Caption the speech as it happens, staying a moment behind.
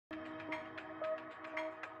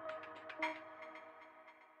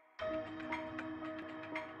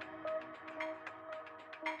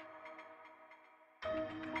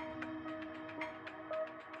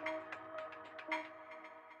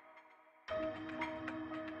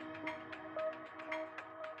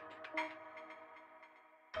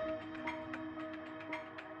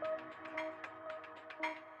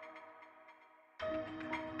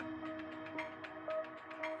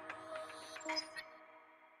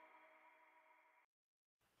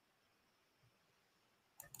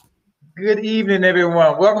Good evening,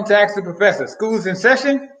 everyone. Welcome to Ask the Professor. School's in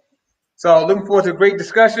session, so looking forward to a great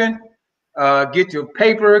discussion. Get your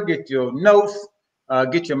paper, get your notes,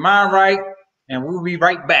 get your mind right, and we'll be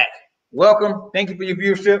right back. Welcome. Thank you for your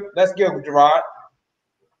viewership. Let's go, Gerard.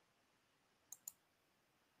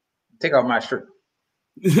 Take off my shirt.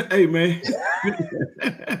 Hey, man.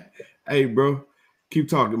 Hey, bro. Keep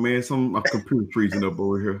talking, man. My computer freezing up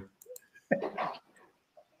over here.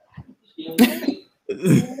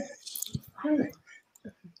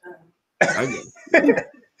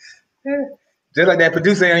 Just like that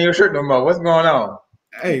producer ain't on your shirt no more. What's going on?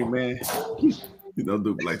 Hey, man. You don't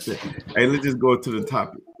do it like that. Hey, let's just go to the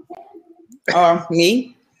topic.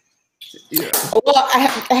 Me? Yeah. Well,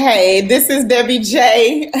 hey, this is Debbie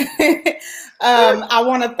J. I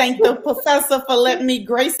want to thank the professor for letting me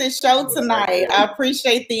grace his show tonight. I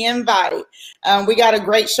appreciate the invite. We got a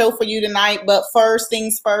great show for you tonight, but first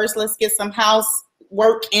things first, let's get some house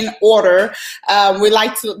work in order. We would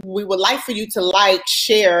like for you to like,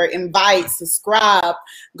 share, invite, subscribe,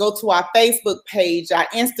 go to our Facebook page, our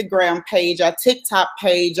Instagram page, our TikTok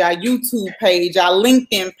page, our YouTube page, our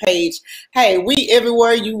LinkedIn page. Hey, we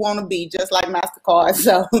everywhere you want to be, just like MasterCard.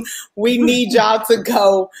 So we need y'all to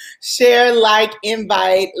go share, like,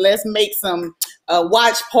 invite. Let's make some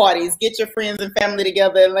watch parties. Get your friends and family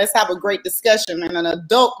together and let's have a great discussion and an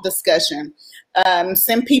adult discussion.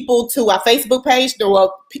 Send people to our Facebook page.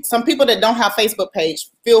 Well, some people that don't have Facebook page,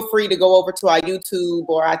 feel free to go over to our YouTube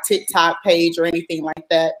or our TikTok page or anything like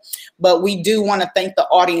that. But we do want to thank the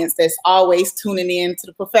audience that's always tuning in to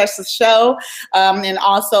the Professor's show, and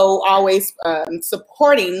also always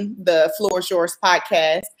supporting the Floor is Yours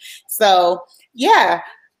podcast. So yeah,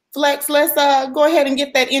 Flex, let's go ahead and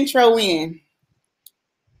get that intro in.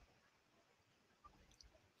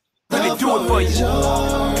 Let me do it for you.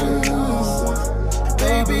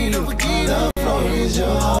 Baby, the floor is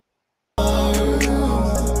yours.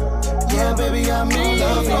 Yeah, baby, I mean the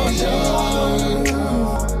floor is yours.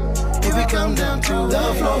 If it come down to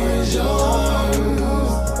the floor is yours,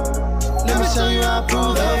 let me show you how I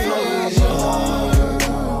prove the floor is yours.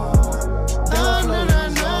 The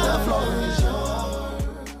floor is yours.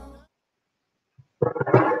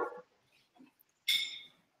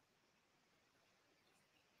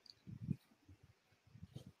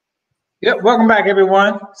 Yep, welcome back,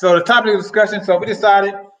 everyone. So the topic of discussion. So we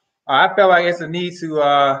decided I felt like it's a need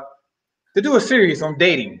to do a series on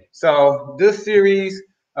dating. So this series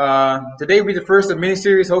today will be the first of many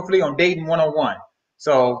series, hopefully, on dating 101.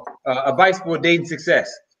 So advice for dating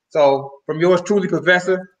success. So from yours truly,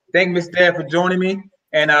 Professor. Thank Miss Deb for joining me,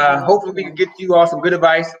 and hopefully we can get you all some good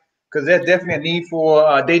advice because there's definitely a need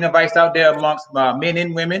for dating advice out there amongst men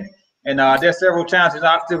and women, and there's several challenges,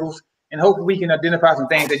 obstacles. And hopefully we can identify some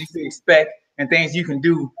things that you can expect and things you can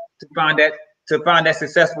do to find that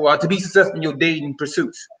successful or to be successful in your dating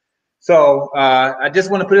pursuits. So I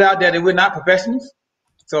just want to put it out there that we're not professionals.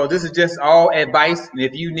 So this is just all advice. And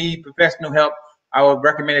if you need professional help, I would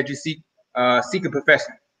recommend that you seek a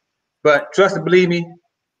professional. But trust and believe me,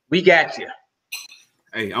 we got you.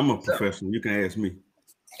 Hey, I'm a professional. You can ask me.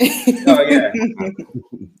 Oh yeah.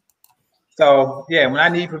 So yeah, when I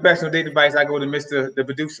need professional dating advice, I go to Mr. the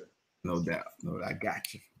producer. No doubt. No, I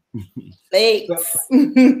got you. Thanks.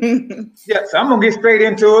 Yeah, so I'm gonna get straight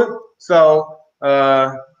into it. So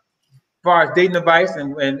as far as dating advice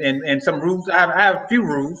and some rules, I have a few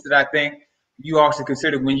rules that I think you all should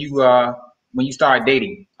consider when you start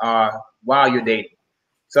dating while you're dating.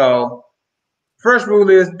 So first rule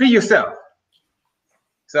is be yourself.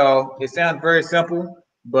 So it sounds very simple,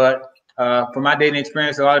 but from my dating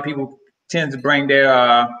experience, a lot of people tend to bring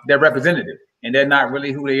their representative, and they're not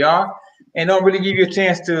really who they are, and don't really give you a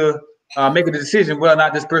chance to make a decision whether or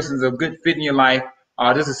not this person is a good fit in your life,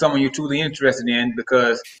 or this is someone you're truly interested in,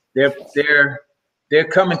 because they're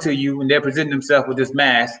coming to you and they're presenting themselves with this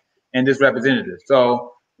mask and this representative.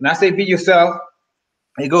 So when I say be yourself,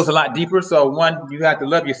 it goes a lot deeper. So one, you have to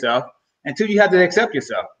love yourself, and two, you have to accept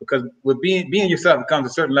yourself, because with being yourself comes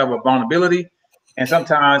a certain level of vulnerability, and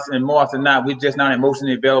sometimes, and more often than not, we're just not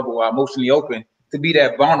emotionally available or emotionally open to be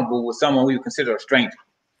that vulnerable with someone we would consider a stranger.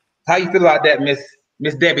 How you feel about that,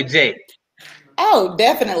 Miss Debbie J? Oh,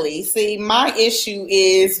 definitely. See, my issue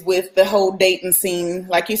is with the whole dating scene.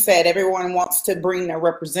 Like you said, everyone wants to bring their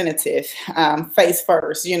representative face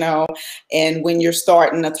first, you know, and when you're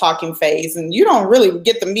starting a talking phase and you don't really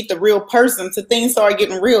get to meet the real person, so things start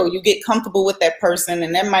getting real. You get comfortable with that person,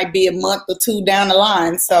 and that might be a month or two down the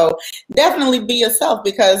line. So definitely be yourself,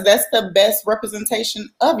 because that's the best representation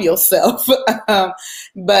of yourself.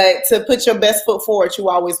 But to put your best foot forward, you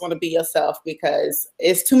always want to be yourself, because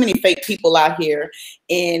it's too many fake people out here.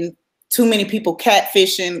 And too many people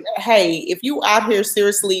catfishing. Hey, if you out here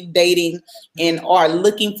seriously dating and are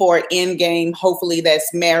looking for an end game, hopefully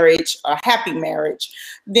that's marriage, a happy marriage,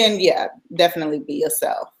 then yeah, definitely be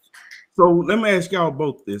yourself. So let me ask y'all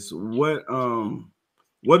both this. What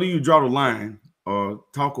do you draw the line or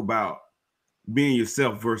talk about being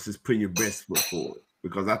yourself versus putting your best foot forward?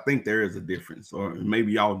 Because I think there is a difference, or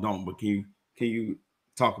maybe y'all don't, but can you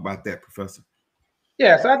talk about that, Professor?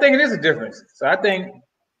 Yeah, so I think it is a difference. So I think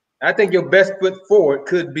your best foot forward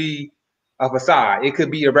could be a facade. It could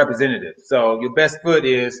be a representative. So your best foot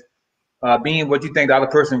is being what you think the other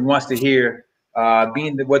person wants to hear,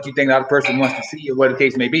 being what you think the other person wants to see, or what the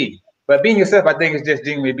case may be. But being yourself, I think, is just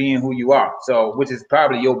genuinely being who you are. So, which is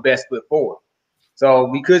probably your best foot forward. So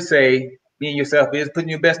we could say being yourself is putting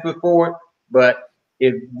your best foot forward. But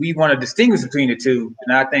if we want to distinguish between the two,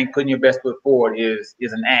 then I think putting your best foot forward is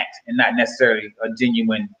an act and not necessarily a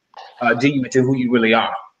genuine to who you really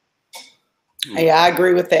are. Yeah, I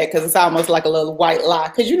agree with that, because it's almost like a little white lie,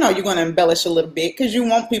 because you know you're going to embellish a little bit, because you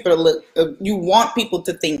want people to look, you want people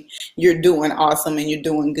to think you're doing awesome and you're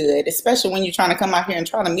doing good, especially when you're trying to come out here and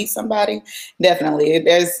trying to meet somebody. Definitely,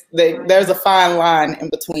 there's a fine line in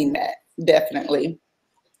between that. Definitely.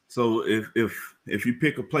 So if you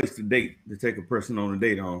pick a place to date, to take a person on a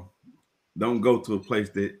date on, don't go to a place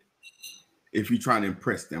that, if you're trying to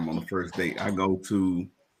impress them on the first date. I go to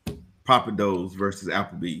Papa Do's versus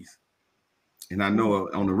Applebee's. And I know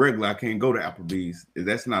on the regular, I can't go to Applebee's.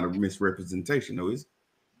 That's not a misrepresentation, though, is it?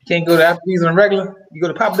 You can't go to Applebee's on the regular? You go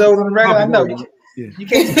to Papa Do's on the regular? I know. You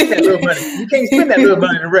can't spend that little money. You can't spend that little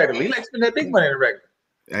money in the regular. You like to spend that big money in the regular.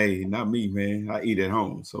 Hey, not me, man. I eat at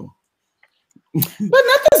home, so. But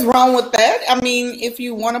nothing's wrong with that. I mean, if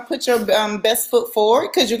you want to put your best foot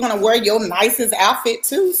forward, because you're going to wear your nicest outfit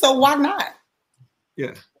too, so why not?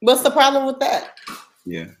 Yeah. What's the problem with that?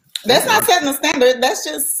 Yeah. That's not setting a standard. That's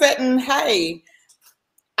just setting, hey,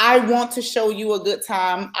 I want to show you a good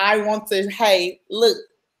time. I want to, hey, look,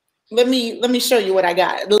 let me show you what I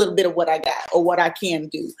got, a little bit of what I got or what I can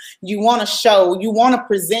do. You want to show, you want to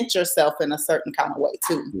present yourself in a certain kind of way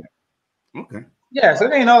too. Yeah. Okay. Yeah, so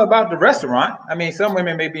it ain't all about the restaurant. I mean, some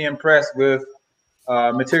women may be impressed with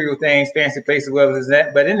material things, fancy places, whatever it's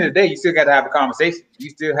that. But at the end of the day, you still got to have a conversation. You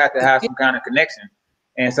still have to have some kind of connection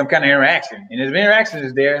and some kind of interaction. And if interaction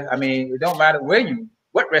is there, I mean, it don't matter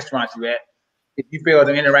what restaurant you at. If you fail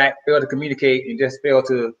to interact, fail to communicate, and just fail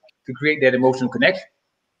to create that emotional connection.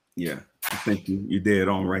 Yeah, I think you're dead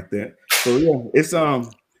on right there. So yeah,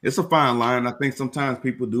 it's a fine line. I think sometimes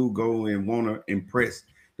people do go and want to impress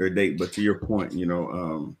their date, but to your point, you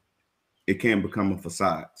know, it can become a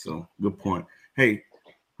facade. So good point. Hey,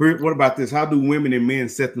 what about this? How do women and men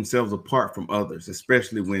set themselves apart from others,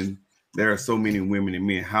 especially when there are so many women and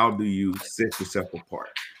men? How do you set yourself apart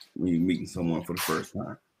when you're meeting someone for the first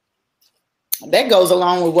time? That goes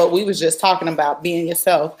along with what we was just talking about, being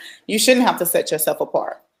yourself. You shouldn't have to set yourself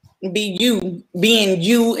apart. Be you, being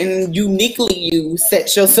you and uniquely you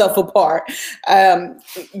sets yourself apart.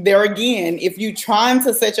 There again, if you're trying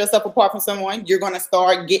to set yourself apart from someone, you're going to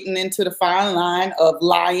start getting into the fine line of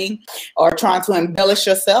lying or trying to embellish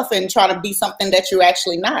yourself and trying to be something that you're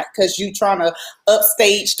actually not, because you're trying to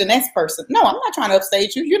upstage the next person. No, I'm not trying to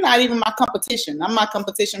upstage you. You're not even my competition. I'm my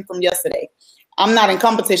competition from yesterday. I'm not in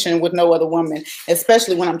competition with no other woman,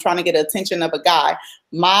 especially when I'm trying to get the attention of a guy.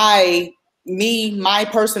 My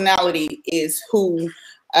personality is who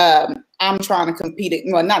I'm trying to compete,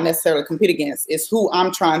 well, not necessarily compete against, is who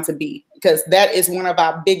I'm trying to be, because that is one of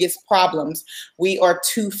our biggest problems. We are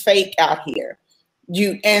too fake out here.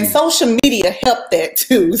 And social media help that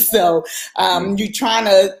too. So you trying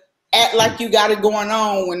to act like you got it going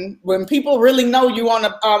on when people really know you on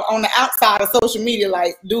the outside of social media,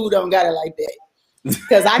 like, dude, don't got it like that.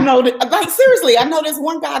 Because I know that, like, seriously, I know this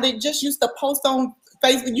one guy that just used to post on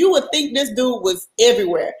Facebook. You would think this dude was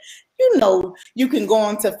everywhere. You know, you can go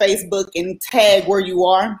onto Facebook and tag where you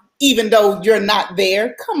are, even though you're not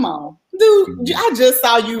there. Come on, dude. I just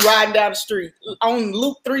saw you riding down the street on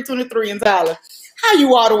Loop 323 in Dallas. How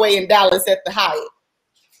you all the way in Dallas at the Hyatt?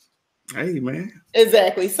 Hey, man.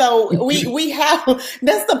 Exactly. So we have,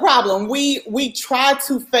 that's the problem. We try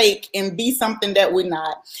to fake and be something that we're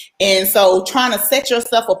not. And so trying to set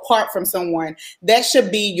yourself apart from someone, that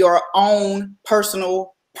should be your own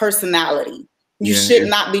personal personality. You should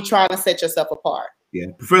not be trying to set yourself apart. Yeah.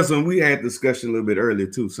 Professor, we had discussion a little bit earlier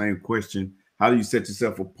too. Same question. How do you set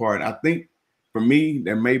yourself apart? I think for me,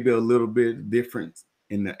 there may be a little bit difference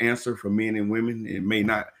in the answer for men and women. It may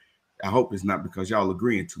not. I hope it's not because y'all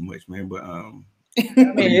agreeing too much, man. But I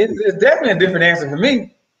mean, it's definitely a different answer for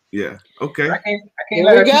me. Yeah. Okay. I can't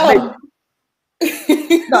Here we go.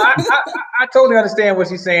 No, I totally understand what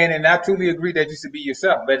she's saying, and I truly agree that you should be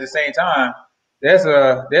yourself. But at the same time,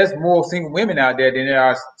 there's more single women out there than there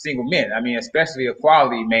are single men. I mean, especially a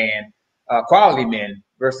quality men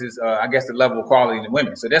versus I guess the level of quality in the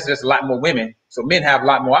women. So there's just a lot more women. So men have a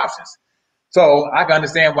lot more options. So I can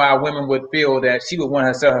understand why a woman would feel that she would want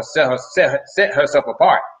herself set herself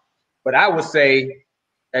apart. But I would say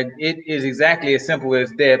that it is exactly as simple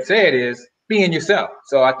as Deb said, is being yourself.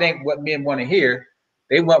 So I think what men want to hear,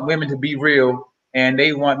 they want women to be real, and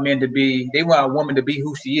they want a woman to be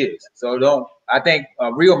who she is. So I think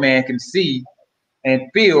a real man can see and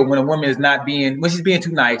feel when a woman is when she's being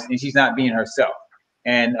too nice and she's not being herself.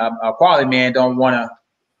 And a quality man don't want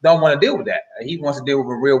to deal with that. He wants to deal with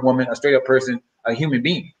a real woman, a straight up person, a human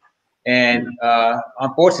being. And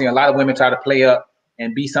unfortunately, a lot of women try to play up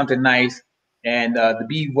and be something nice and to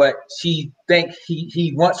be what she thinks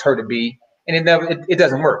he wants her to be, and it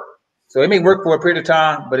doesn't work. So it may work for a period of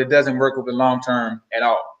time, but it doesn't work over the long term at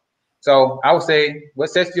all. So I would say, what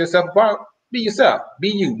sets yourself apart? Be yourself. Be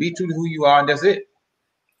you. Be true to who you are, and that's it.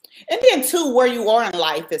 And then too, where you are in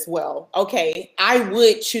life as well. Okay, I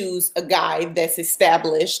would choose a guy that's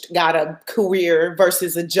established, got a career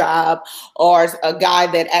versus a job, or a guy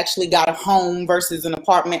that actually got a home versus an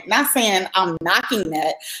apartment. Not saying I'm knocking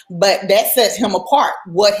that, but that sets him apart,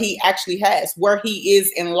 what he actually has, where he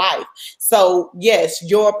is in life. So yes,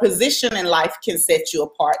 your position in life can set you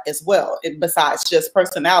apart as well, besides just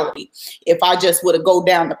personality. If I just would have go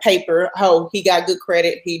down the paper, oh, he got good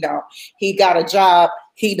credit, he don't. He got a job,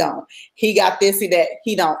 he don't. He got this,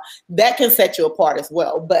 he don't. That can set you apart as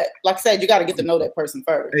well. But like I said, you got to get to know that person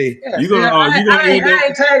first. Hey, I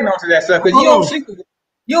ain't tagging on to that stuff, because you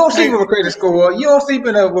don't sleep with a credit score. You don't sleep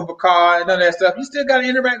with a car and none of that stuff. You still got to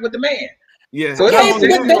interact with the man. Yeah. So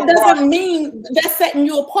that doesn't mean that's setting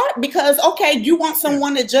you apart, because okay, you want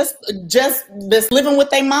someone that just that's living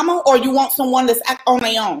with their mama, or you want someone that's on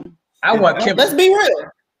their own. I want chemistry. Let's be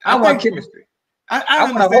real. I want chemistry. I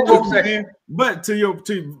understand what you're saying, but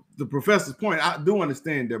to the professor's point, I do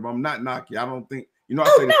understand that, but I'm not knocking. I don't think, I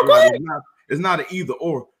say this it's not an either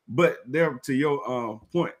or, but there, to your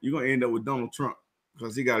point, you're gonna end up with Donald Trump,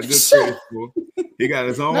 because he got a good credit score. He got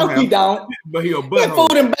his own house, he don't. But he a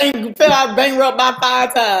food and fell out bankrupt by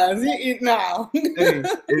 5 times. No. Hey,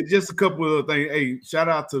 it's just a couple of things. Hey, shout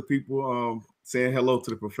out to people saying hello to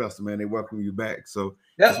the professor, man. They welcome you back. So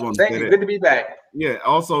thank you. Good to be back. Yeah.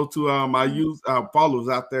 Also to my followers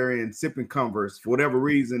out there in Sipping Converse. For whatever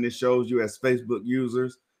reason, it shows you as Facebook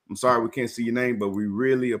users. I'm sorry we can't see your name, but we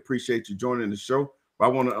really appreciate you joining the show. But I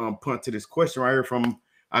want to punt to this question right here from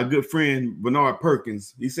our good friend Bernard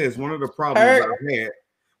Perkins. He says, one of the problems I've had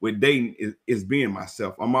with dating is being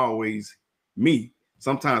myself. I'm always me.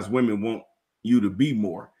 Sometimes women want you to be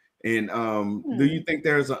more. And do you think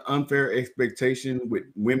there's an unfair expectation with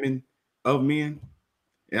women of men?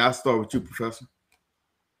 And I'll start with you, Professor.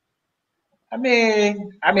 I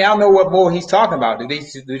mean, I don't know what more he's talking about. Do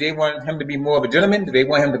they want him to be more of a gentleman? Do they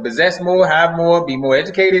want him to possess more, have more, be more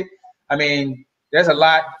educated? I mean, there's a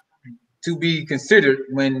lot to be considered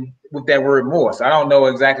with that word more. So I don't know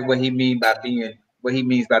exactly what he means by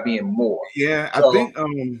being more. Yeah, I think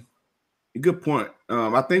good point.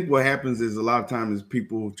 I think what happens is a lot of times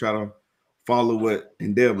people try to follow what,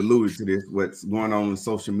 and Deb alluded to this, what's going on in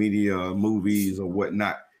social media, movies or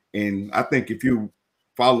whatnot. And I think if you're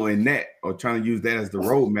following that or trying to use that as the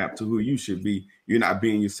roadmap to who you should be, you're not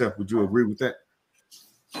being yourself. Would you agree with that?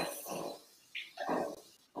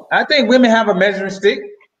 I think women have a measuring stick.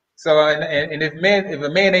 So, and if a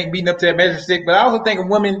man ain't beating up to that measuring stick, but I also think a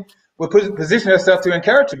woman would position herself to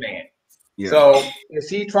encourage a man. Yeah. So is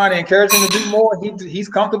he trying to encourage him to do more? He's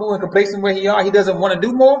comfortable and complacent where he are. He doesn't want to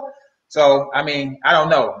do more. So, I mean, I don't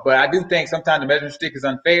know. But I do think sometimes the measuring stick is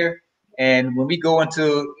unfair. And when we go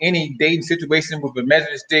into any dating situation with a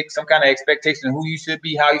measuring stick, some kind of expectation of who you should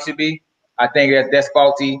be, how you should be, I think that's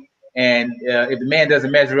faulty. And if the man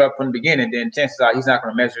doesn't measure up from the beginning, then chances are he's not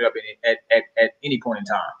going to measure up at any point in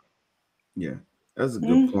time. Yeah, that's a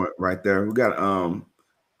good point right there. We got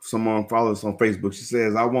someone follows us on Facebook. She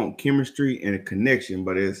says, I want chemistry and a connection,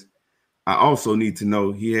 but I also need to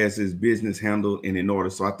know he has his business handled and in order.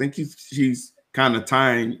 So I think she's kind of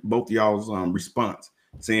tying both of y'all's response,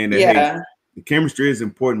 saying that hey, the chemistry is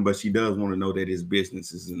important, but she does want to know that his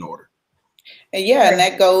business is in order. And and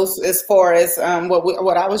that goes as far as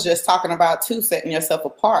what I was just talking about too, setting yourself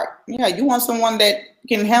apart. Yeah, you want someone that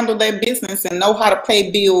can handle their business and know how to pay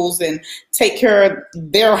bills and take care of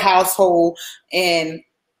their household, and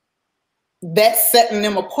that's setting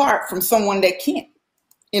them apart from someone that can't,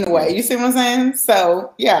 in a way. You see what I'm saying?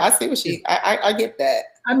 So yeah, I see what I get that.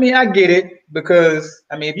 I mean, I get it because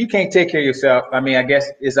I mean, if you can't take care of yourself, I mean, I guess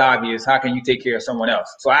it's obvious. How can you take care of someone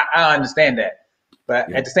else? So I understand that.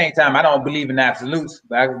 But at the same time, I don't believe in absolutes.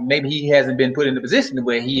 Maybe he hasn't been put in the position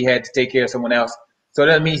where he had to take care of someone else. So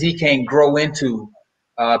that means he can't grow into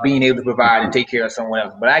being able to provide and take care of someone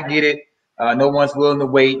else. But I get it. No one's willing to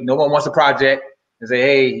wait. No one wants a project and say,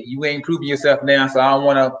 hey, you ain't proving yourself now, so I don't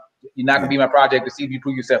want to, you're not going to be my project to see if you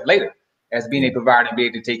prove yourself later as being a provider and be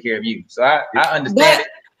able to take care of you. So I understand it.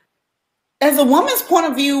 As a woman's point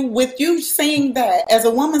of view, with you saying that, as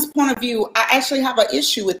a woman's point of view, I actually have an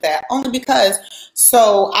issue with that, only because,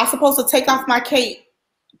 so I'm supposed to take off my cape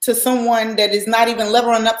to someone that is not even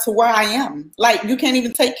leveling up to where I am. Like, you can't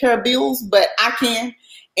even take care of bills, but I can,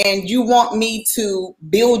 and you want me to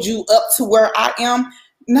build you up to where I am?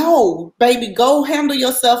 No, baby, go handle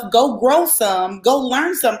yourself, go grow some, go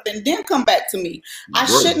learn something, then come back to me. I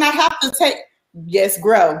should not have to take... Yes,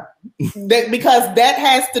 grow. Because that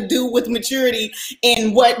has to do with maturity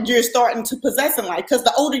and what you're starting to possess in life. Because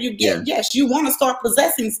the older you get, yes, you want to start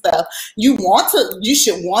possessing stuff. You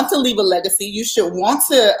should want to leave a legacy. You should want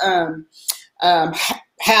to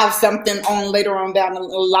have something on later on down the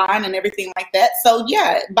line and everything like that. So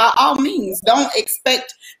yeah, by all means, don't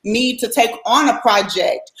expect me to take on a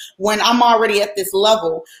project when I'm already at this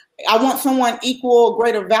level. I want someone equal or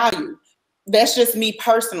greater value. That's just me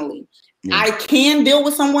personally. I can deal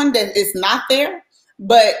with someone that is not there,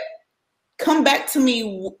 but come back to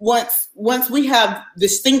me once we have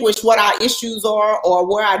distinguished what our issues are or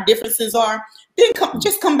where our differences are. Then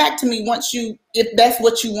just come back to me if that's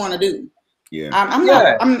what you want to do. Yeah,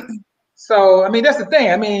 So I mean, that's the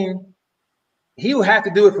thing. I mean, he will have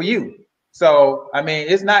to do it for you. So I mean,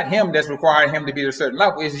 it's not him that's requiring him to be at a certain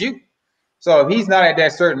level. It's you. So if he's not at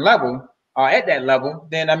that certain level, at that level,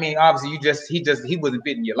 then I mean, obviously he wasn't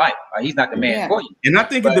fitting your life. He's not the man for you. And I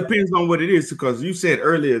think it depends on what it is, because you said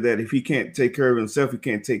earlier that if he can't take care of himself, he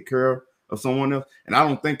can't take care of someone else. And I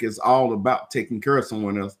don't think it's all about taking care of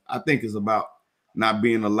someone else. I think it's about not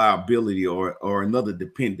being a liability or another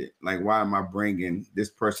dependent. Like, why am I bringing this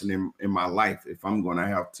person in my life if I'm going to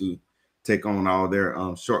have to take on all their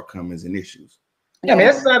shortcomings and issues? Yeah,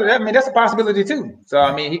 I mean, that's a possibility too. So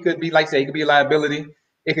I mean, he could be, like I say, he could be a liability.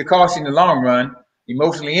 It could cost you in the long run,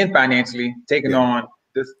 emotionally and financially, taking on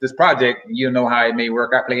this project. You don't know how it may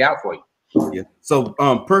play out for you. Yeah. So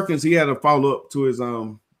Perkins, he had a follow up to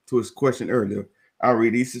his question earlier. I'll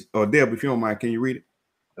read these. Or Deb, if you don't mind, can you read it?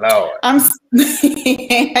 Lord.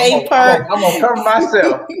 Hey, Perk. I'm gonna cover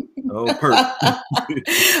myself. Oh, Perk.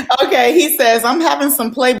 Okay, he says, I'm having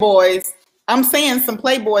some playboys. I'm saying some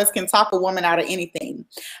playboys can talk a woman out of anything.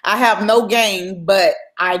 I have no game, but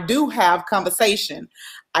I do have conversation.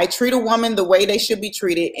 I treat a woman the way they should be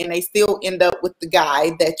treated, and they still end up with the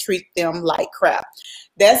guy that treats them like crap.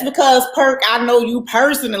 That's because, Perk, I know you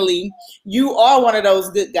personally. You are one of those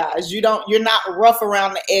good guys. You're not rough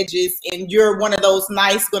around the edges, and you're one of those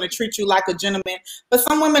nice, going to treat you like a gentleman. But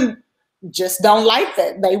some women just don't like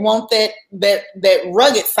that. They want that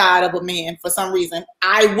rugged side of a man for some reason.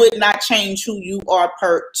 I would not change who you are,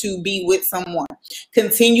 Perk, to be with someone.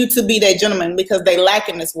 Continue to be that gentleman, because they lack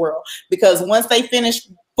in this world. Because once they finish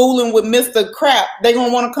fooling with Mr. Crap, they're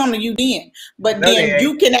gonna want to come to you then. But then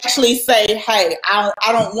you can actually say, hey, I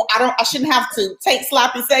shouldn't have to take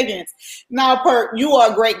sloppy seconds. Now, Perk, you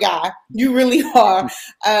are a great guy. You really are.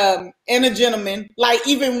 And a gentleman. Like,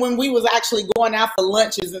 even when we was actually going out for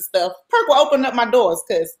lunches and stuff, Perk will open up my doors,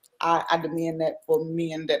 because I demand that for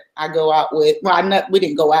men that I go out with. Well, we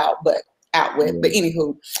didn't go out, but out with. But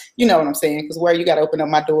anywho, you know what I'm saying? Because where you got to open up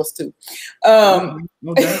my doors too. Hey,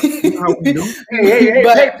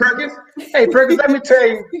 Perkins. Hey, Perkins, let me tell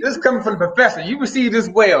you, this is coming from the professor. You received this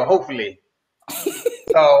well, hopefully.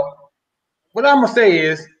 So what I'm gonna say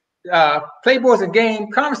is, Playboy's a game.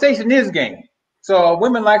 Conversation is game. So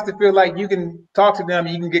women like to feel like you can talk to them,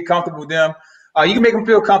 you can get comfortable with them. You can make them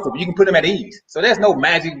feel comfortable. You can put them at ease. So there's no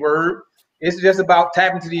magic word. It's just about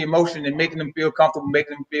tapping to the emotion and making them feel comfortable,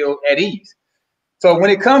 making them feel at ease. So when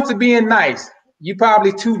it comes to being nice, you're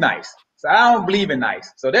probably too nice. So I don't believe in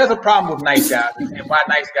nice. So there's a problem with nice guys and why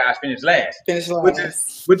nice guys finish last.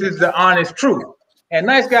 Which is the honest truth. And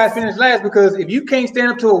nice guys finish last because if you can't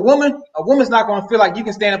stand up to a woman's not going to feel like you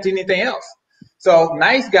can stand up to anything else. So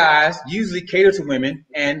nice guys usually cater to women,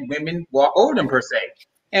 and women walk over them per se.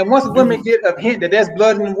 And once women get a hint that there's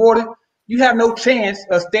blood in the water, you have no chance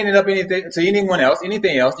of standing up anything to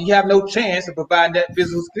anything else. You have no chance of providing that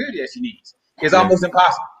physical security that she needs. It's almost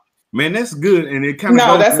impossible. Man, that's good. And it kind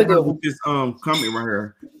of goes with this comment right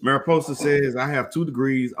here. Mariposa says, I have 2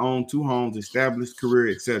 degrees, own 2 homes, established career,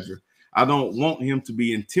 etc. I don't want him to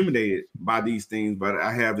be intimidated by these things, but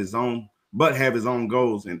I have his own but have his own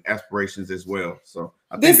goals and aspirations as well. So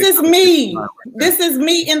this is me. This is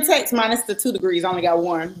me in text minus the 2 degrees. I only got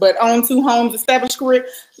 1, but on 2 homes, established career.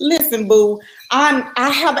 Listen, boo, I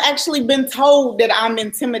have actually been told that I'm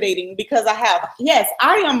intimidating because yes,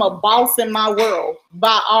 I am a boss in my world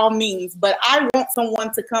by all means, but I want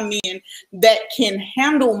someone to come in that can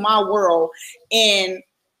handle my world and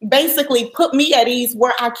basically put me at ease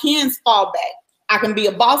where I can fall back. I can be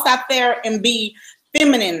a boss out there and be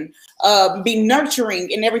feminine, be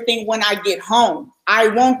nurturing and everything when I get home. I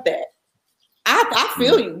want that. I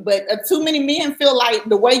feel you, but too many men feel like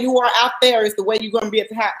the way you are out there is the way you're going to be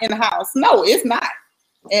in the house. No, it's not.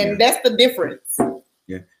 And that's the difference.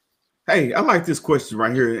 Yeah. Hey, I like this question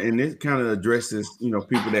right here. And it kind of addresses,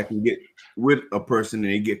 people that can get with a person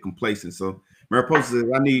and they get complacent. So Mariposa says,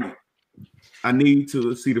 I need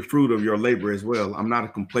to see the fruit of your labor as well. I'm not a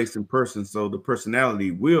complacent person, so the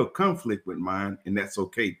personality will conflict with mine, and that's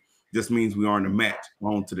okay. Just means we aren't a match.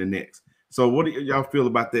 On to the next. So what do y'all feel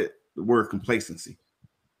about that, the word complacency?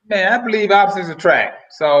 Man, I believe opposites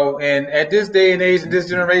attract. So, and at this day and age, in this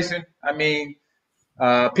generation, I mean,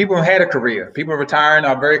 people have had a career. People retiring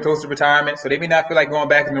are very close to retirement, so they may not feel like going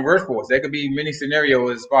back in the workforce. There could be many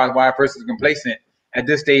scenarios as far as why a person is complacent at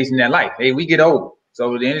this stage in their life. Hey, we get old.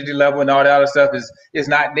 So the energy level and all that other stuff is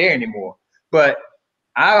not there anymore. But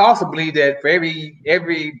I also believe that for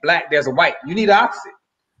every black, there's a white. You need the opposite.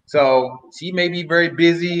 So she may be very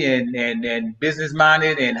busy and business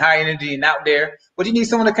minded and high energy and out there, but you need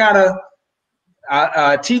someone to kind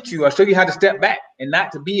of teach you or show you how to step back and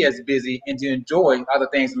not to be as busy and to enjoy other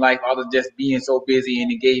things in life other than just being so busy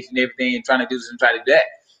and engaged in everything and trying to do this and try to do that.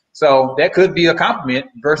 So that could be a compliment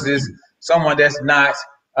versus someone that's not.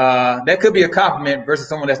 That could be a compliment versus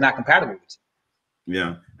someone that's not compatible with you.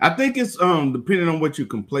 Yeah, I think it's depending on what you're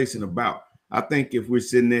complacent about. I think if we're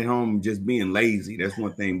sitting at home just being lazy, that's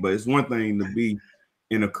one thing. But it's one thing to be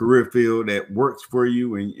in a career field that works for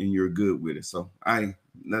you and you're good with it. So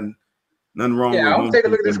nothing wrong. Yeah, I'll take a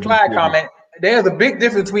look at this Clyde comment. There's a big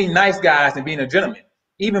difference between nice guys and being a gentleman.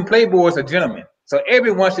 Even playboys are gentlemen. So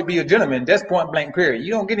everyone should be a gentleman. That's point blank period.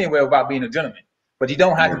 You don't get anywhere without being a gentleman, but you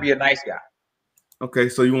don't have to be a nice guy. Okay,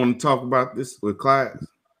 so you want to talk about this with Clyde?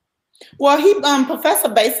 Well, Professor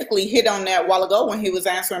basically hit on that a while ago when he was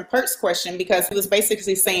answering Perk's question, because he was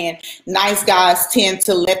basically saying nice guys tend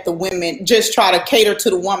to let the women just try to cater to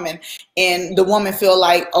the woman, and the woman feel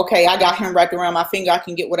like, okay, I got him wrapped around my finger. I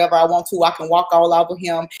can get whatever I want to. I can walk all over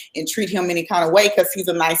him and treat him any kind of way because he's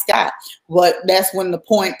a nice guy. But that's when the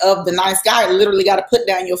point of the nice guy literally got to put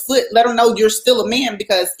down your foot, let him know you're still a man,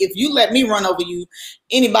 because if you let me run over you,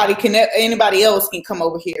 anybody else can come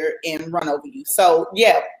over here and run over you. So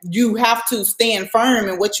yeah, you have to stand firm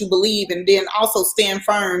in what you believe, and then also stand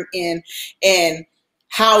firm in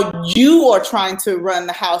how you are trying to run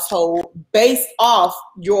the household based off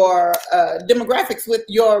your demographics with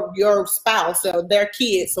your spouse or their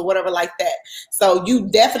kids or whatever like that. So you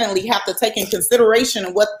definitely have to take in consideration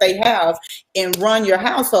of what they have and run your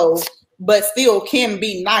household, but still can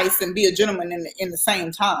be nice and be a gentleman in the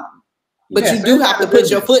same time. But you do have to put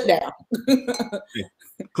your foot down.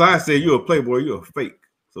 Clyde said, "You're a playboy, you're a fake."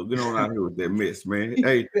 So get on out here with that mess, man.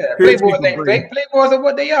 Hey, playboys ain't fake. Playboys are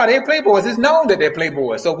what they are. They're playboys. It's known that they're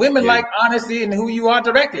playboys. So women like honesty and who you are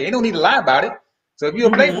directly. They don't need to lie about it. So if you're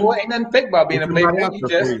a playboy, ain't nothing fake about being a playboy. You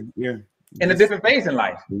just in a different phase in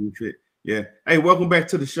life. Yeah. Hey, welcome back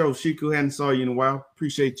to the show. Shiku, hadn't saw you in a while.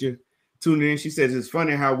 Appreciate you tuning in. She says it's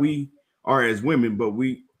funny how we are as women, but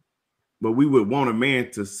we would want a man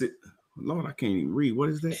to sit. Lord, I can't even read. What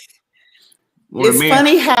is that? It's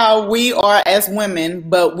funny how we are as women,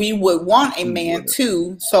 but we would want a man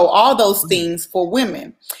too. So all those things for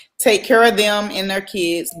women: take care of them and their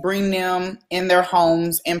kids, bring them in their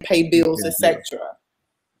homes, and pay bills, etc.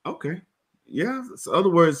 Okay, yeah. So other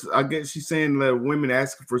words, I guess she's saying that women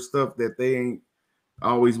asking for stuff that they ain't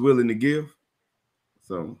always willing to give.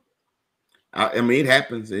 So, I mean, it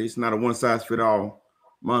happens. It's not a one size fit all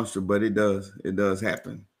monster, but it does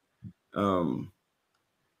happen.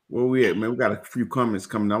 Where we at, man? We got a few comments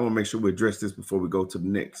coming. I want to make sure we address this before we go to the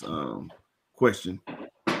next question.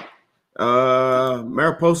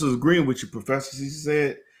 Mariposa's agreeing with you, Professor. She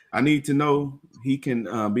said, "I need to know he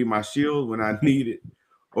can be my shield when I need it,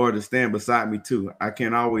 or to stand beside me too. I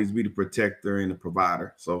can't always be the protector and the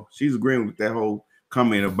provider." So she's agreeing with that whole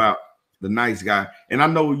comment about the nice guy. And I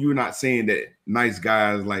know you're not saying that nice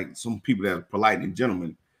guys like some people that are polite and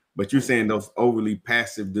gentlemen, but you're saying those overly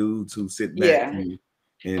passive dudes who sit back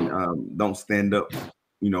and don't stand up,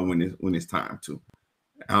 when it's time to.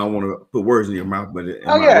 I don't want to put words in your mouth, but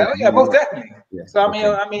most definitely. Yeah. So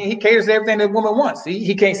I mean, he caters to everything that woman wants.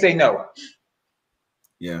 He can't say no.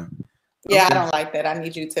 Yeah. Yeah, I don't like that. I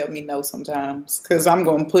need you to tell me no sometimes because I'm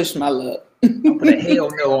going to push my luck. I'll put a hell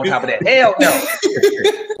no on top of that. Hell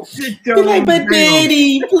no. Be like, but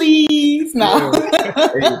daddy, please. No.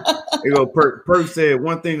 You know, Perk said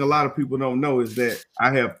one thing a lot of people don't know is that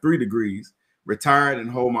I have 3 degrees, retired, and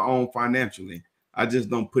hold my own financially. I just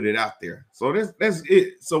don't put it out there. So that's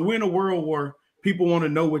it. So we're in a world where people want to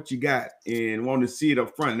know what you got and want to see it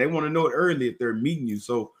up front. They want to know it early if they're meeting you.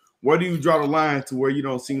 So where do you draw the line to where you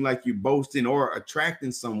don't seem like you're boasting or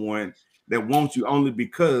attracting someone that wants you only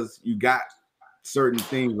because you got certain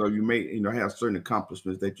things or you may, have certain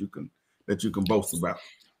accomplishments that you can boast about?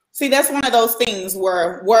 See, that's one of those things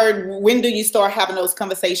where when do you start having those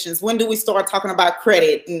conversations? When do we start talking about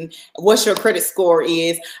credit and what's your credit score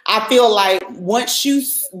is? I feel like once you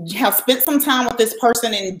have spent some time with this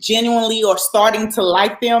person and genuinely or starting to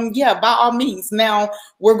like them, yeah, by all means, now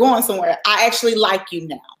we're going somewhere. I actually like you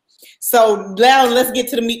now. So now let's get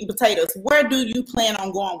to the meat and potatoes. Where do you plan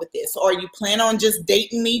on going with this? Or you plan on just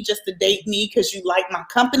dating me just to date me because you like my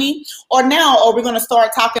company? Or now are we going to start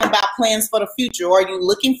talking about plans for the future? Or are you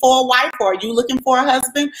looking for a wife or are you looking for a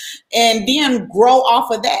husband? And then grow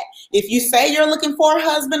off of that. If you say you're looking for a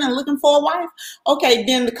husband and looking for a wife, okay,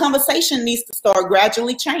 then the conversation needs to start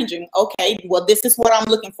gradually changing. Okay, well, this is what I'm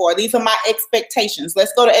looking for. These are my expectations.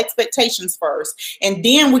 Let's go to expectations first. And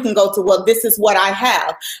then we can go to, well, this is what I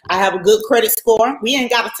have. I have a good credit score. We ain't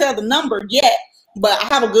got to tell the number yet, but I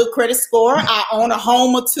have a good credit score. I own a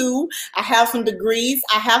home or 2. I have some degrees.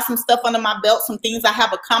 I have some stuff under my belt, some things I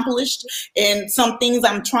have accomplished and some things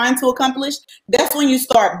I'm trying to accomplish. That's when you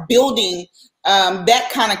start building that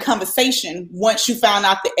kind of conversation once you found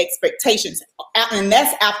out the expectations. And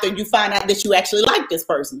that's after you find out that you actually like this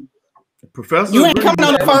person. Professor, you ain't coming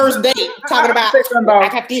on the first date talking about I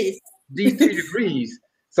got this. These 3 degrees.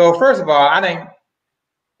 So first of all, I think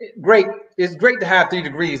it's great to have 3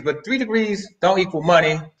 degrees, but 3 degrees don't equal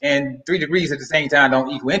money, and 3 degrees at the same time don't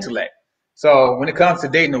equal intellect. So when it comes to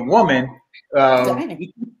dating a woman,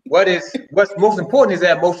 what's most important is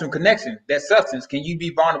that emotional connection, that substance. Can you be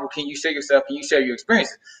vulnerable? Can you share yourself? Can you share your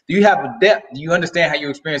experiences? Do you have a depth? Do you understand how your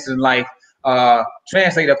experiences in life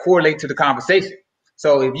translate or correlate to the conversation?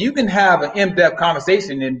 So if you can have an in-depth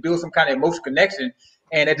conversation and build some kind of emotional connection,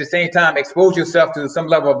 and at the same time expose yourself to some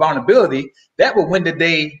level of vulnerability, that will win the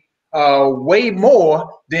day way more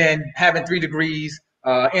than having 3 degrees,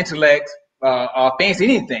 intellect, fancy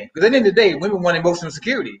anything. Because at the end of the day, women want emotional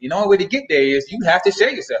security. The only way to get there is you have to share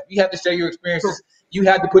yourself. You have to share your experiences. You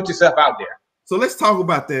have to put yourself out there. So let's talk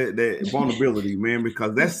about that vulnerability, man,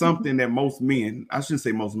 because that's something that most men, I shouldn't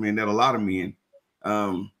say most men, that a lot of men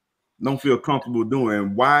don't feel comfortable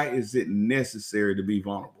doing. Why is it necessary to be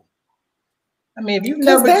vulnerable? I mean, if you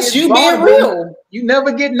never get you being real, you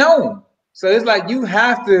never get known. So it's like you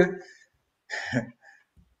have to.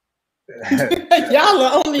 Y'all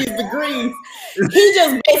are on these degrees. He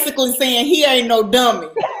just basically saying he ain't no dummy.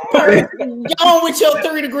 Y'all with your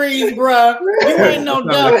 3 degrees, bro. You ain't no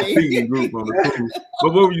dummy. Group on the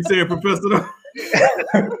but what were you saying, Professor?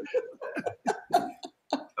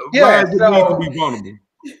 Yeah, so, to be vulnerable?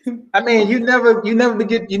 I mean, you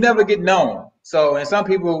never get known. So, and some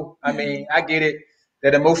people, I mean, I get it,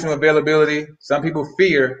 that emotional availability, some people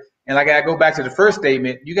fear. And like I go back to the first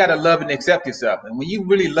statement, you got to love and accept yourself. And when you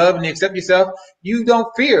really love and accept yourself, you don't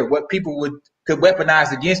fear what people could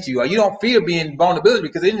weaponize against you, or you don't fear being vulnerability,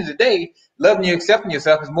 because at the end of the day, loving and accepting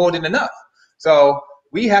yourself is more than enough. So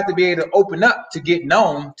we have to be able to open up to get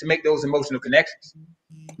known to make those emotional connections.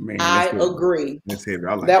 Man, I agree. That's heavy.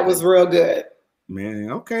 I like that was real good.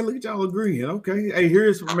 Man, okay, look at y'all agreeing. Okay. Hey,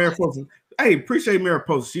 here's Mariposa. Hey, appreciate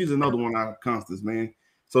Mariposa. She's another one out of Constance, man.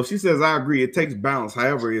 So she says, I agree, it takes balance.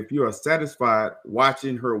 However, if you are satisfied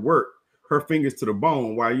watching her work, her fingers to the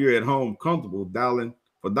bone, while you're at home comfortable, dialing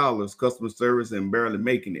for dollars, customer service, and barely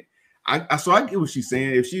making it. So I get what she's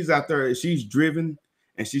saying. If she's out there, if she's driven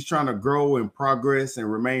and she's trying to grow and progress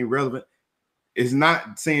and remain relevant, it's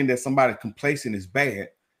not saying that somebody complacent is bad,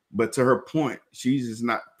 but to her point, she's just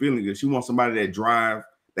not feeling good. She wants somebody that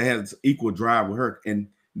has equal drive with her. And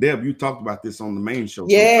Deb, you talked about this on the main show.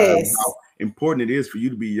 Yes. How important it is for you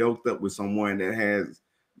to be yoked up with someone that has,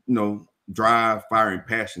 drive, fire, and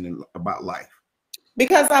passion about life.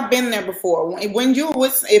 Because I've been there before.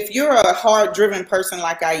 If you're a hard-driven person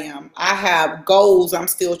like I am, I have goals I'm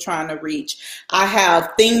still trying to reach. I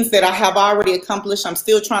have things that I have already accomplished, I'm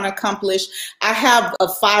still trying to accomplish. I have a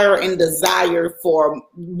fire and desire for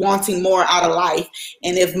wanting more out of life.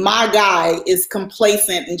 And if my guy is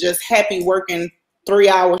complacent and just happy working 3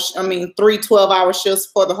 12-hour shifts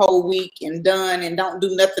for the whole week and done and don't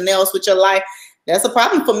do nothing else with your life, That's a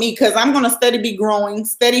problem for me because I'm going to steady be growing,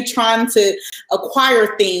 steady trying to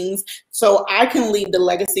acquire things so I can leave the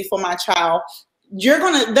legacy for my child. There's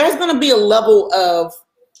going to be a level of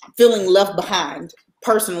feeling left behind.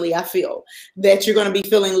 Personally, I feel that you're going to be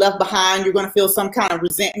feeling left behind. You're going to feel some kind of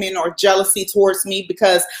resentment or jealousy towards me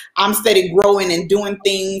because I'm steady growing and doing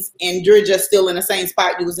things, and you're just still in the same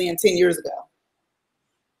spot you was in 10 years ago.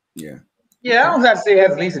 Yeah. Yeah, I don't have to say it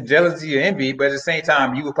has at least a jealousy or envy, but at the same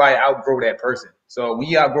time, you would probably outgrow that person. So when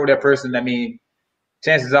you outgrow that person, I mean,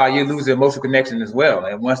 chances are you lose the emotional connection as well.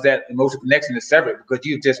 And once that emotional connection is severed because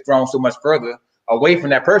you've just grown so much further away from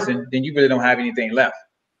that person, then you really don't have anything left.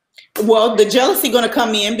 Well, the jealousy going to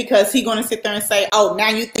come in because he's going to sit there and say, oh, now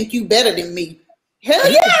you think you better than me.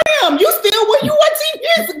 Hell yeah, I am. You still where you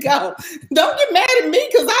were 10 years ago. Don't get mad at me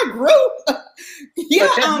because I grew. Yeah,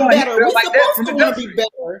 I'm better. We're like supposed to want to be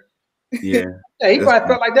better. Yeah. Yeah, he probably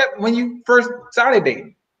felt like that when you first started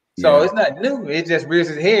dating. So it's not new. It just rears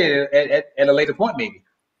its head at a later point, maybe.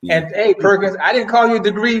 Yeah. And hey, Perkins, I didn't call you a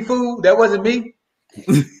degree fool. That wasn't me.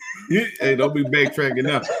 Hey, don't be backtracking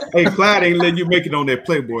now. Hey, Clyde ain't letting you make it on that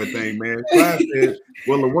Playboy thing, man. Clyde said,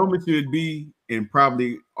 well, a woman should be and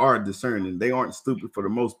probably are discerning. They aren't stupid for the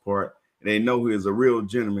most part. And they know who is a real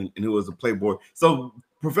gentleman and who is a Playboy. So,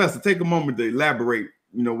 Professor, take a moment to elaborate,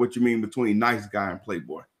 what you mean between nice guy and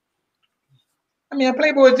Playboy. I mean, a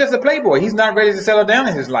Playboy is just a Playboy. He's not ready to settle down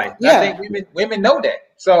in his life. Yeah. I think women know that.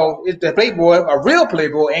 So if the Playboy, a real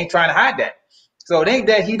Playboy, ain't trying to hide that. So it ain't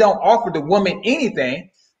that he don't offer the woman anything.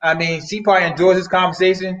 I mean, she probably enjoys his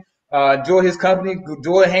conversation, enjoy his company,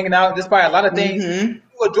 enjoy hanging out. There's probably a lot of things you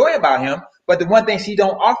enjoy about him. But the one thing he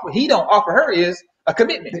don't offer her is a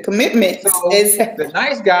commitment. The commitment. So the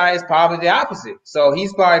nice guy is probably the opposite. So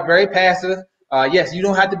he's probably very passive. Yes, you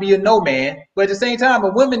don't have to be a no man, but at the same time,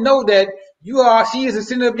 but women know that she is the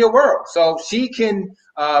center of your world. So she can be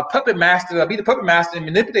the puppet master and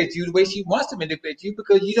manipulate you the way she wants to manipulate you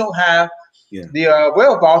because you don't have the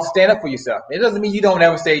wherewithal to stand up for yourself. It doesn't mean you don't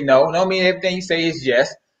ever say no. It don't mean everything you say is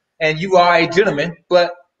yes. And you are a gentleman,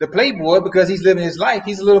 but the Playboy, because he's living his life,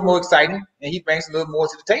 he's a little more exciting and he brings a little more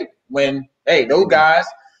to the table. When, hey, those guys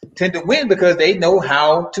tend to win because they know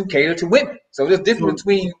how to cater to women. So there's difference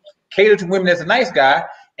between cater to women as a nice guy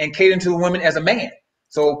and catering to women as a man.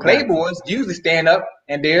 So Playboys usually stand up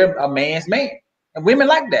and they're a man's man. And women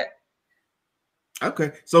like that.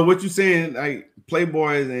 Okay. So what you're saying, like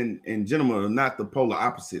Playboys and gentlemen are not the polar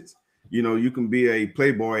opposites. You can be a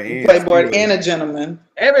Playboy and a gentleman.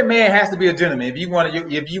 Every man has to be a gentleman if you want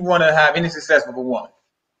to have any success with a woman.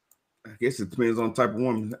 I guess it depends on the type of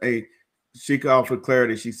woman. Hey, Sheikah offered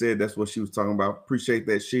clarity. She said that's what she was talking about. Appreciate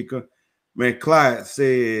that, Sheikah. Man, Clyde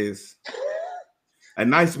says a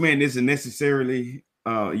nice man isn't necessarily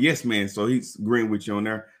yes man. So he's agreeing with you on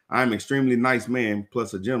there. I'm an extremely nice man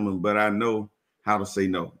plus a gentleman, but I know how to say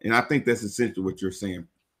no. And I think that's essentially what you're saying,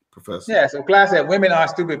 Professor. Yeah, so Clyde said women are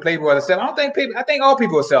stupid, Playboys are selfish. I think all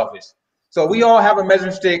people are selfish. So we all have a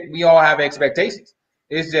measuring stick. We all have expectations.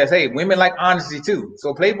 It's just, hey, women like honesty too.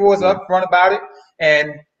 So Playboys are upfront about it,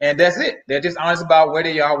 and that's it. They're just honest about where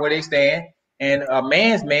they are, where they stand. And a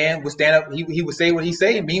man's man would stand up. He would say what he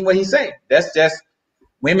say and mean what he say. That's just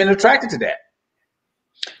women attracted to that.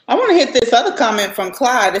 I want to hit this other comment from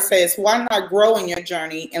Clyde. It says, why not grow in your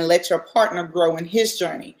journey and let your partner grow in his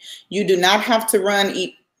journey? You do not have to run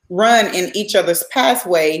in each other's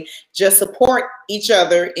pathway. Just support each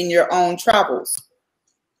other in your own travels.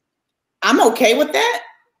 I'm okay with that,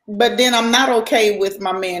 but then I'm not okay with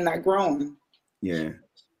my man not growing. Yeah.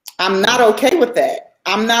 I'm not okay with that.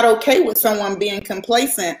 I'm not okay with someone being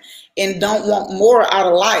complacent and don't want more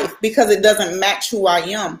out of life because it doesn't match who I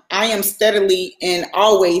am. I am steadily and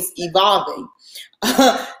always evolving.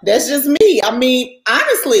 That's just me. I mean,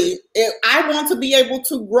 honestly, I want to be able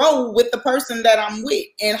to grow with the person that I'm with.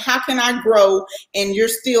 And how can I grow and you're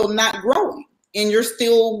still not growing? And you're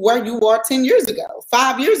still where you were 10 years ago,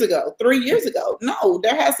 5 years ago, 3 years ago. No,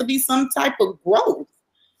 there has to be some type of growth.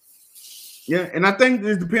 Yeah, and I think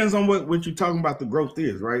it depends on what you're talking about the growth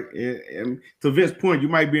is, right? And to Vince's point, you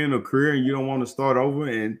might be in a career and you don't want to start over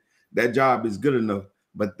and that job is good enough.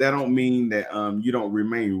 But that don't mean that you don't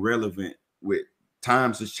remain relevant with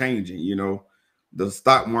times is changing. The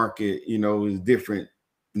stock market, is different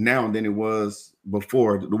now than it was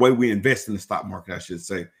before. The way we invest in the stock market, I should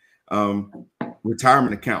say.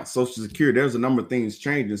 Retirement accounts, Social Security, there's a number of things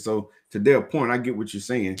changing. So to their point, I get what you're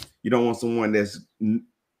saying. You don't want someone that's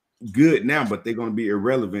good now, but they're going to be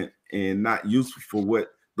irrelevant and not useful for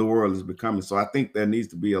what the world is becoming. So I think there needs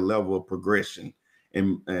to be a level of progression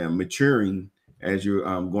and maturing as you're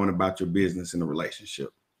going about your business in a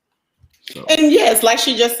relationship. So. And yes, like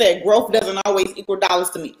she just said, growth doesn't always equal dollars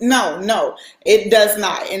to me. No, it does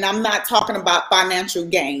not. And I'm not talking about financial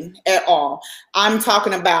gain at all. I'm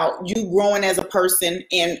talking about you growing as a person,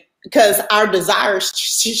 and because our desires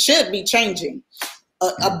should be changing.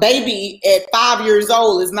 A baby at 5 years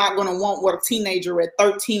old is not going to want what a teenager at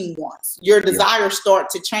 13 wants. Your desires start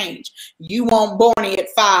to change. You want Barney at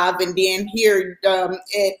 5, and then here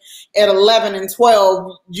at 11 and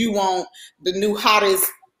 12, you want the new hottest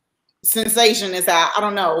sensation is out. I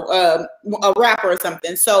don't know, a rapper or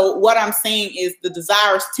something. So what I'm saying is the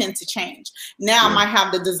desires tend to change. Now I might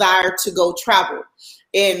have the desire to go travel.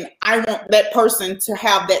 And I want that person to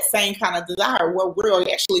have that same kind of desire where we're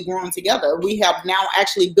actually growing together. We have now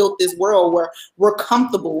actually built this world where we're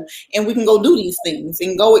comfortable and we can go do these things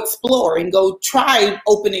and go explore and go try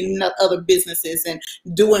opening other businesses and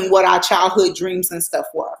doing what our childhood dreams and stuff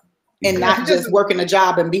were, and not just working a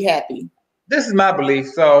job and be happy. This is my belief.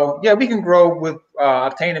 So yeah, we can grow with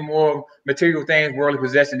obtaining more material things, worldly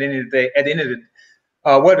possessions. At the end of the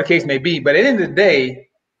whatever the case may be, but at the end of the day,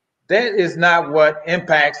 that is not what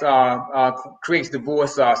impacts creates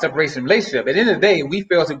divorce, separation, relationship. At the end of the day, we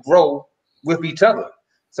fail to grow with each other.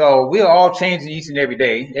 So we are all changing each and every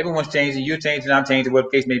day. Everyone's changing. You're changing. I'm changing. Whatever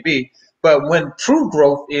the case may be. But when true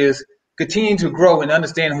growth is continuing to grow and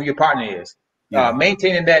understanding who your partner is,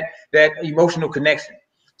 maintaining that emotional connection.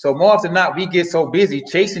 So more often than not, we get so busy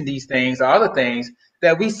chasing these things or other things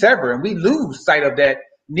that we sever and we lose sight of that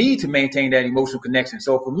need to maintain that emotional connection.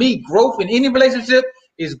 So for me, growth in any relationship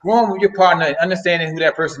is growing with your partner and understanding who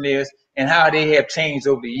that person is and how they have changed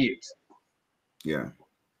over the years. Yeah,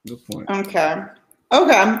 good point. Okay.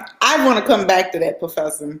 I want to come back to that,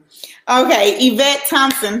 Professor. Okay, Yvette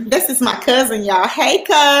Thompson. This is my cousin, y'all. Hey,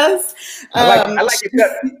 cuz. I like your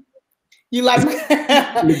cousin. You like me?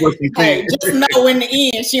 Hey, just know in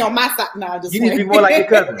the end, she on my side. No, just you need to be more like your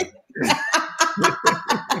cousin.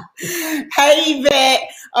 Hey, Yvette.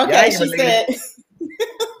 Okay,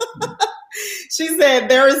 she said,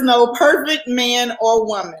 there is no perfect man or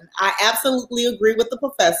woman. I absolutely agree with the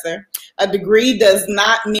professor. A degree does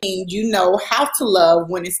not mean you know how to love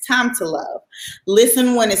when it's time to love,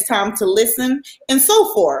 listen when it's time to listen, and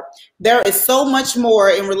so forth. There is so much more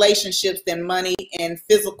in relationships than money and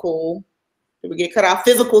physical. Did we get cut off?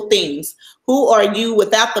 Physical things. Who are you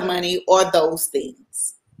without the money or those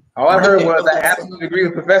things? All I heard was I absolutely agree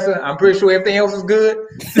with Professor. I'm pretty sure everything else is good.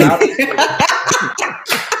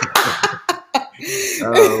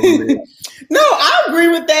 No, I agree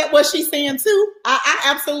with that. What she's saying too. I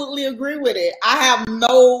absolutely agree with it. I have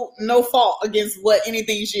no fault against what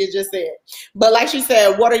anything she had just said. But like she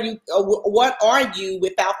said, what are you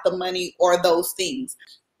without the money or those things?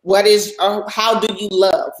 What is, how do you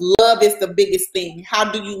love? Love is the biggest thing.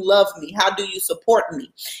 How do you love me? How do you support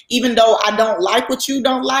me? Even though I don't like what you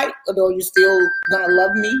don't like, although you're still gonna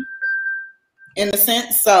love me in a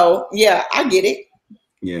sense. So yeah, I get it.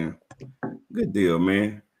 Yeah, good deal,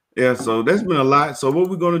 man. Yeah, so that's been a lot. So what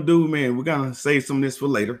we're gonna do, man, we're gonna save some of this for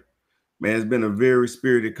later. Man, it's been a very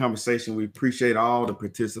spirited conversation. We appreciate all the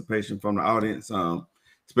participation from the audience,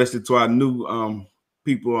 especially to our new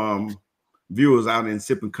people, viewers out in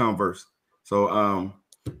Sip and Converse. So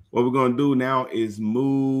what we're gonna do now is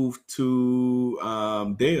move to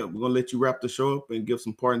Deb. We're gonna let you wrap the show up and give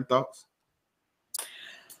some parting thoughts.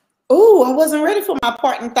 Oh, I wasn't ready for my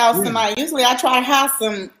parting thoughts tonight. Usually I try to have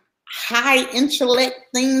some high intellect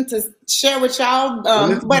thing to share with y'all,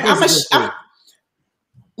 but I'm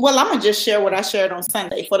gonna just share what I shared on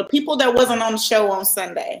Sunday. For the people that wasn't on the show on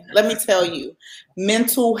Sunday, let me tell you,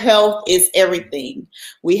 mental health is everything.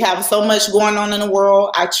 We have so much going on in the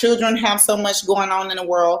world. Our children have so much going on in the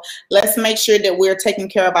world. Let's make sure that we're taking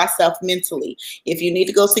care of ourselves mentally. If you need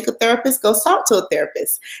to go seek a therapist, go talk to a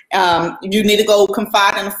therapist. You need to go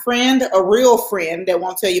confide in a friend, a real friend that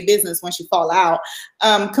won't tell you business once you fall out.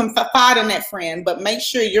 Confide in that friend, but make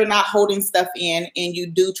sure you're not holding stuff in, and you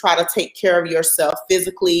do try to take care of yourself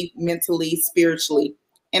physically, mentally, spiritually,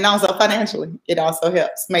 and also financially. It also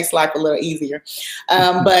helps, makes life a little easier.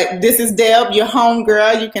 But this is Deb, your home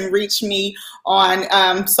girl. You can reach me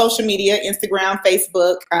on social media, Instagram,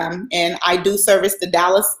 Facebook, and I do service the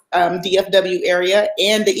Dallas DFW area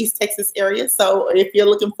and the East Texas area. So if you're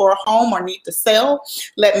looking for a home or need to sell,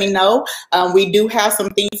 let me know. We do have some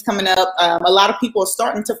things coming up. A lot of people are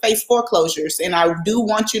starting to face foreclosures, and I do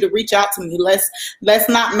want you to reach out to me. Let's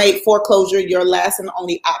not make foreclosure your last and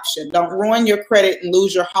only option. Don't ruin your credit and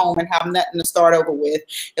lose your home and have nothing to start over with.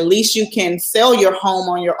 At least you can sell your home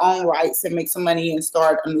on your own rights and make some money and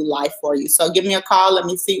start a new life for you. So give me a call. Let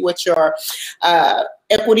me see what your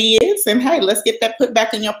equity is, and hey, let's get that put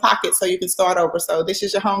back in your pocket so you can start over. So this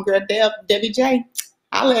is your homegirl Debbie J.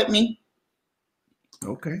 Holla at me.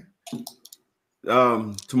 Okay.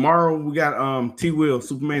 Tomorrow we got T Will,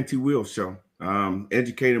 Superman T Will show.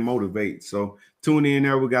 Educate and motivate. So tune in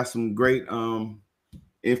there. We got some great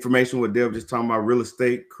information with Deb just talking about real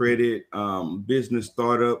estate, credit, business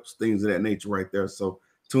startups, things of that nature right there. So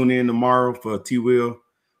tune in tomorrow for T Will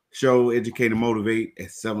show, Educate and Motivate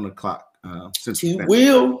at 7 o'clock. T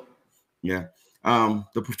Will. Yeah.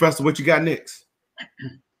 The professor, what you got next?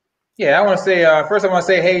 Yeah, I want to say first. I want to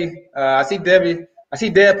say, hey, I see Debbie. I see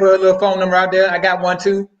Deb put her little phone number out there. I got one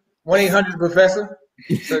too. 1-800-Professor.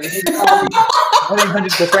 So you need to call me.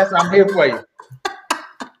 1-800-Professor. I'm here for you.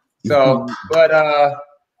 So, but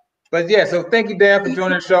yeah. So thank you, Deb, for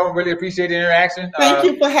joining the show. Really appreciate the interaction. Thank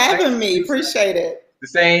you for having me. Appreciate it. The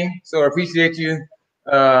same. So I appreciate you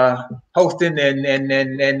hosting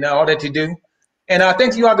and all that you do. And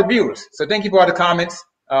thank you all the viewers. So thank you for all the comments,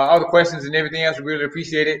 all the questions, and everything else. We really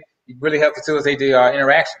appreciate it. You really help facilitate the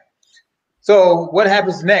interaction. So what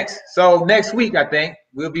happens next? So next week, I think,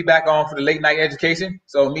 we'll be back on for the late night education.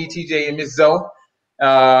 So me, TJ, and Miss Zoe.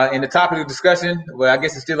 And the topic of discussion, well, I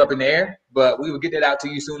guess it's still up in the air, but we will get that out to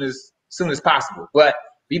you soon as possible. But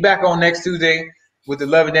be back on next Tuesday with the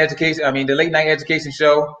Love and Education, the late night education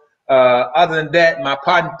show. Other than that, my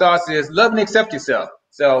parting thoughts is love and accept yourself.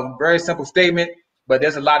 So very simple statement, but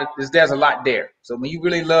there's a lot there. So when you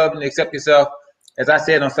really love and accept yourself, as I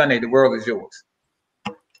said on Sunday, the world is yours.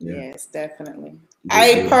 Yeah. Yes, definitely.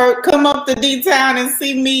 Hey, Perk, come up to D-Town and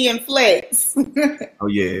see me and Flex. Oh,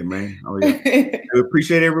 yeah, man. Oh, yeah. We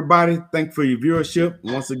appreciate everybody. Thank you for your viewership.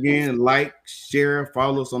 Once again, like, share,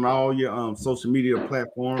 follow us on all your social media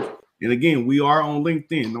platforms. And again, we are on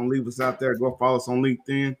LinkedIn. Don't leave us out there. Go follow us on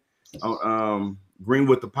LinkedIn.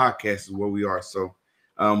 Greenwood the Podcast is where we are. So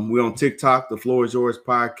we're on TikTok, The Floor is Yours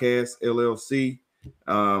Podcast, LLC,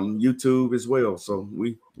 YouTube as well. So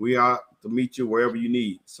we are to meet you wherever you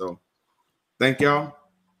need. So thank y'all.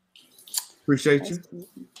 Appreciate you.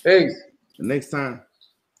 Peace. The next time.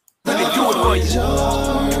 Baby, the floor is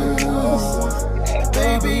yours.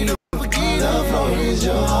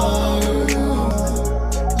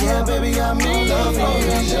 Yeah, baby, I mean the floor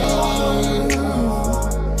is yours.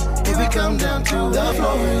 If it come down to the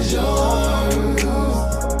floor is yours,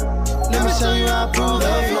 let me show you how I prove the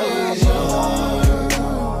floor is yours.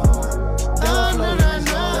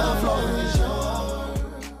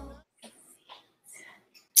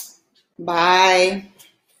 Bye.